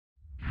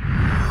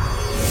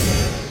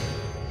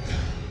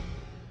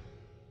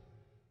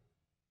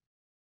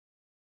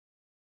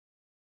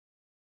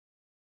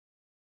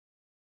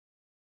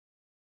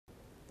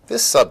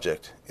This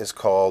subject is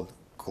called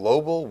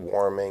global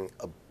warming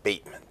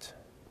abatement.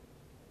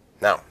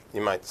 Now,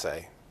 you might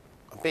say,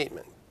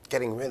 abatement,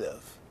 getting rid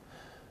of.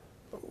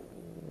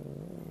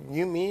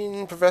 You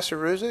mean, Professor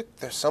Ruzic,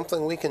 there's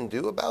something we can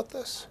do about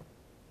this?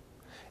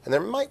 And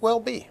there might well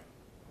be.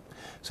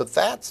 So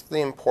that's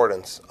the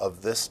importance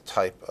of this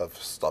type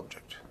of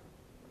subject.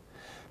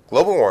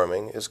 Global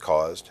warming is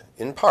caused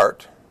in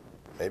part,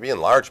 maybe in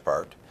large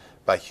part,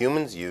 by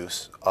humans'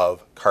 use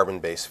of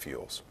carbon-based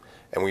fuels.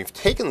 And we've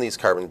taken these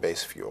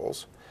carbon-based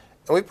fuels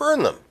and we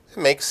burn them. It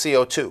makes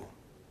CO2.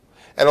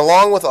 And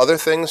along with other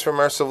things from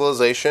our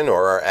civilization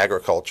or our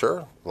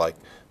agriculture, like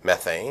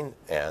methane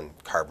and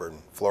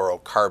carbon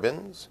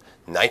fluorocarbons,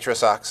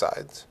 nitrous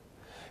oxides,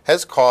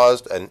 has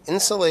caused an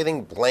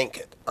insulating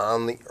blanket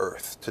on the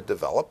Earth to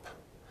develop,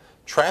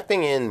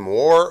 trapping in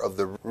more of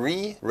the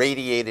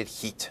re-radiated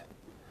heat.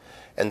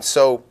 And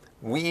so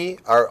we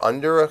are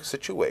under a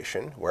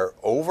situation where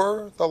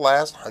over the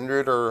last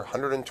 100 or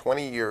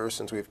 120 years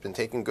since we've been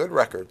taking good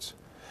records,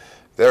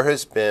 there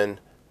has been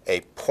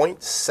a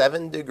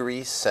 0.7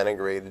 degrees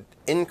centigrade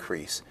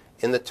increase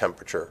in the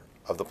temperature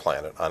of the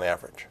planet on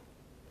average.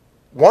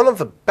 One of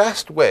the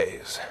best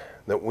ways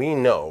that we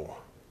know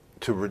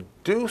to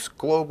reduce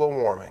global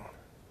warming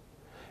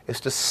is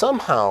to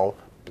somehow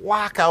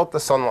block out the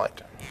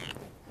sunlight.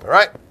 All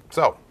right,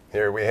 so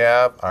here we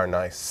have our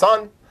nice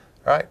sun,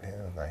 right?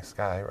 Nice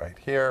sky right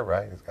here,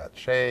 right? It's got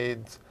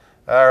shades.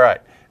 All right,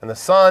 and the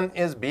sun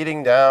is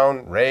beating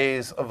down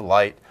rays of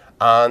light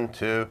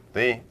onto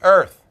the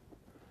Earth.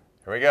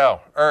 Here we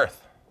go,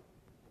 Earth.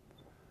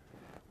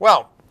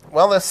 Well,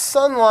 while the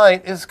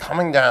sunlight is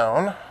coming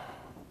down,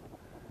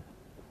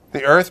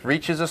 the Earth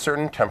reaches a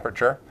certain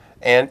temperature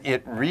and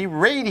it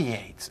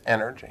re-radiates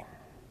energy.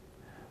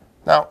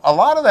 Now, a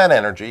lot of that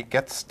energy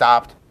gets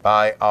stopped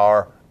by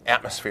our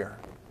atmosphere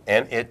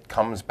and it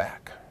comes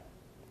back,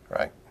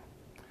 right?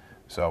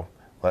 So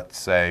let's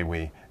say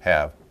we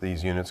have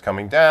these units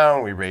coming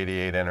down, we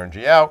radiate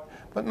energy out,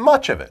 but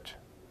much of it,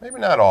 maybe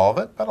not all of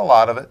it, but a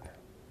lot of it,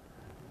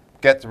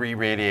 gets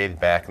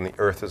re-radiated back and the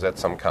Earth is at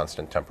some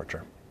constant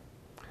temperature.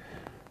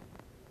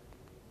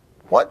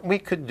 What we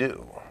could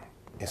do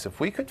is if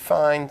we could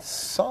find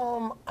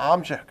some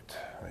object,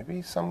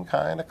 maybe some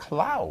kind of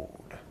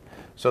cloud,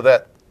 so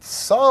that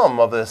some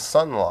of this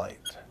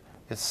sunlight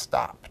is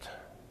stopped.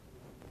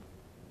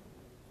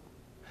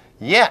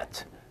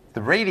 Yet,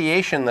 the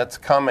radiation that's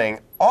coming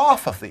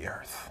off of the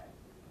Earth,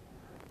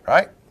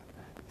 right?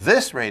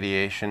 This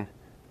radiation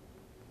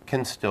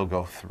can still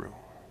go through.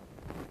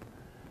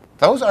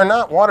 Those are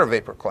not water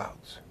vapor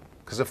clouds,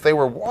 because if they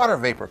were water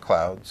vapor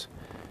clouds,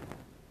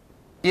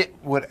 it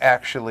would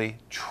actually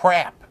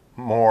trap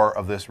more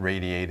of this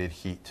radiated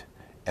heat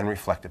and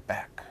reflect it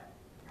back.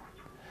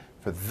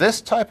 For this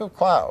type of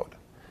cloud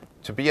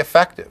to be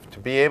effective, to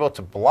be able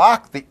to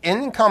block the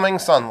incoming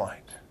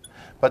sunlight,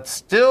 but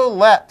still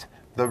let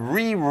the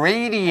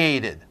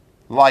re-radiated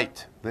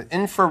light, the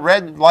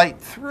infrared light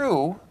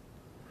through,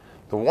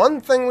 the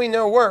one thing we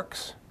know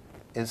works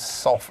is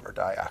sulfur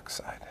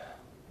dioxide.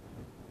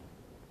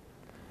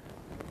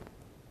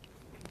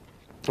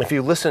 If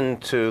you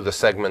listen to the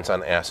segments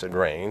on acid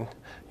rain,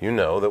 you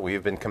know that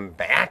we've been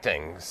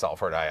combating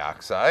sulfur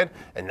dioxide,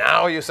 and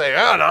now you say,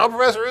 oh, now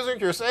Professor Ruzic,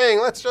 you're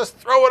saying let's just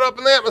throw it up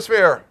in the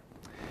atmosphere.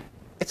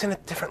 It's in a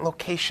different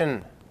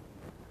location.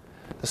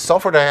 The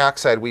sulfur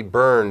dioxide we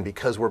burn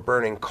because we're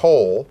burning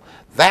coal,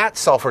 that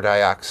sulfur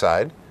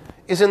dioxide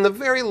is in the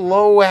very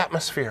low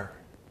atmosphere.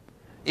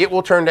 It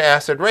will turn to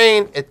acid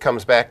rain, it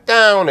comes back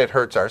down, it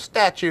hurts our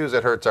statues,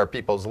 it hurts our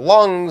people's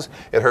lungs,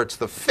 it hurts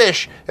the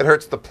fish, it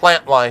hurts the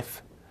plant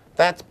life.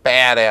 That's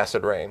bad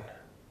acid rain.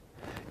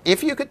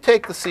 If you could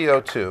take the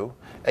CO2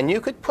 and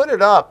you could put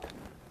it up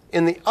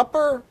in the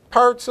upper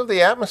parts of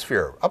the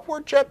atmosphere, up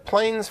where jet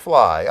planes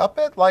fly, up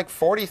at like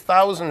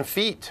 40,000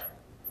 feet,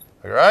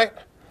 all right?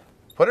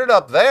 Put it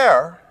up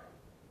there,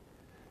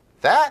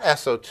 that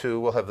SO2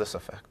 will have this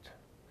effect.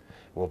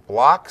 It will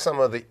block some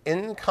of the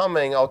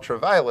incoming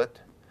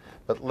ultraviolet,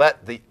 but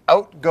let the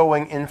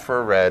outgoing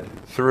infrared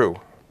through.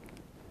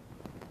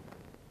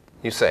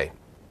 You say,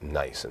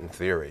 nice in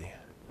theory.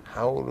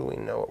 How do we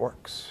know it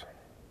works?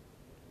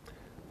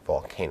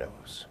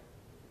 Volcanoes.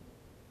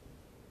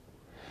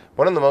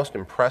 One of the most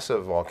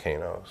impressive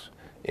volcanoes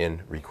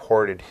in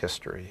recorded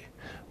history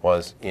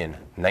was in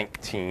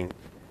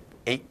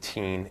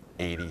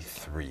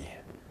 1883,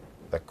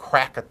 the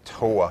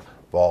Krakatoa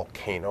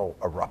volcano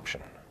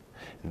eruption.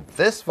 And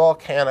this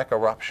volcanic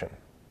eruption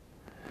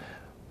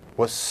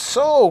was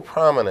so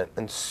prominent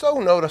and so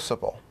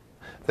noticeable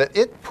that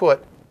it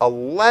put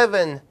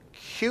 11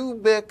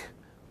 cubic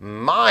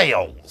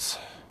miles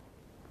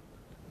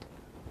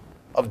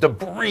of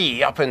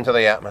debris up into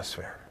the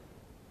atmosphere.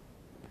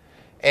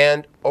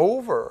 And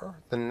over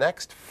the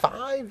next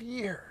 5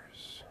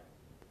 years,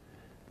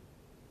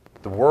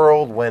 the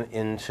world went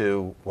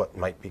into what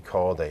might be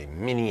called a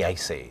mini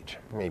ice age.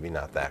 Maybe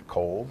not that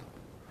cold.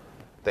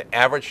 The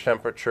average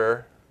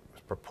temperature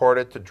was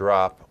purported to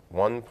drop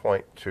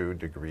 1.2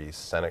 degrees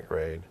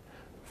centigrade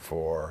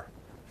for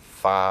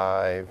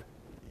 5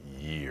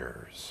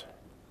 years.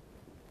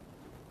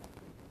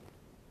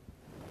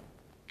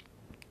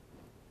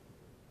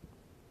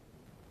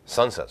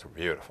 Sunsets were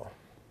beautiful.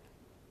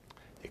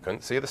 You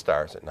couldn't see the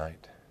stars at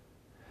night.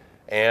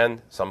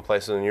 And some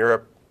places in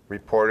Europe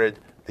reported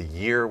the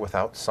year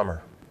without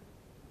summer.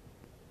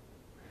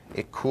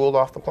 It cooled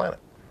off the planet.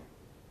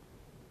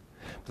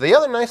 But the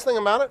other nice thing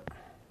about it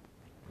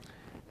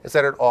is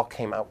that it all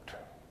came out.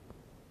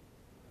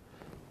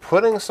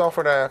 Putting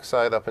sulfur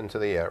dioxide up into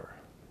the air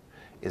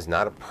is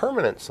not a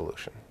permanent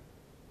solution,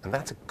 and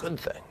that's a good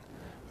thing.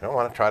 We don't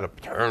want to try to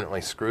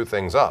permanently screw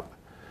things up.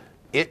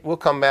 It will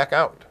come back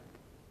out.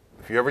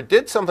 If you ever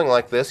did something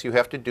like this, you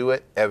have to do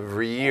it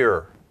every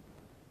year.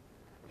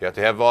 You have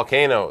to have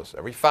volcanoes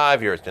every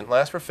 5 years. It didn't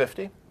last for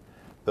 50.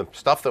 The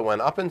stuff that went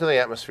up into the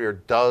atmosphere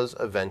does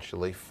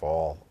eventually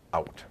fall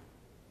out.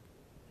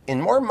 In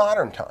more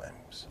modern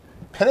times,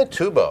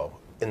 Pinatubo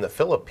in the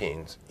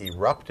Philippines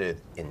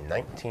erupted in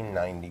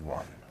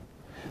 1991.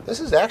 This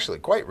is actually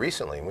quite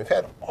recently, and we've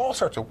had all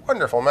sorts of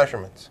wonderful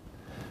measurements.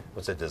 It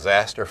was a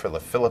disaster for the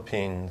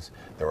Philippines.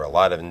 There were a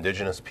lot of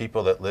indigenous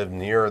people that lived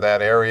near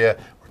that area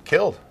were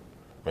killed.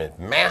 I mean,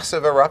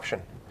 massive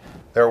eruption.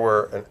 There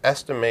were an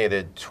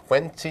estimated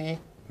 20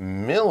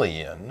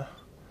 million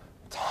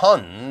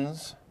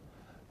tons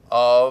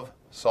of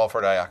sulfur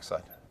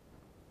dioxide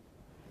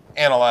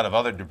and a lot of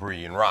other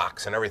debris and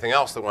rocks and everything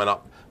else that went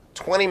up.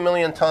 20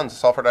 million tons of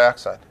sulfur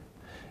dioxide.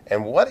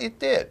 And what it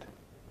did,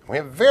 we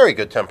have very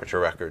good temperature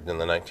records in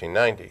the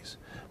 1990s.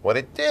 What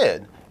it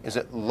did is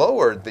it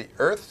lowered the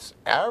Earth's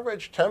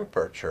average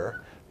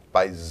temperature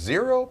by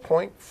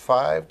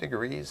 0.5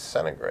 degrees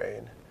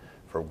centigrade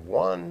for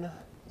 1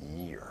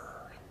 year.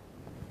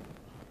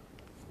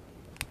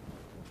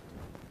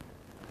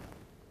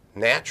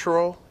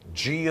 Natural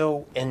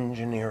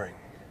geoengineering,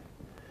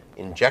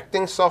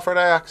 injecting sulfur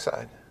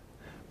dioxide,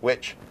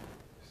 which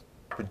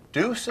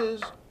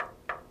produces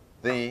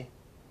the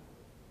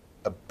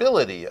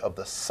ability of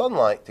the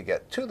sunlight to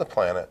get to the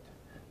planet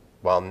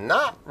while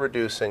not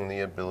reducing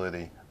the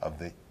ability of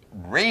the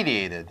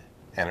radiated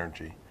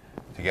energy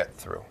to get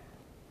through.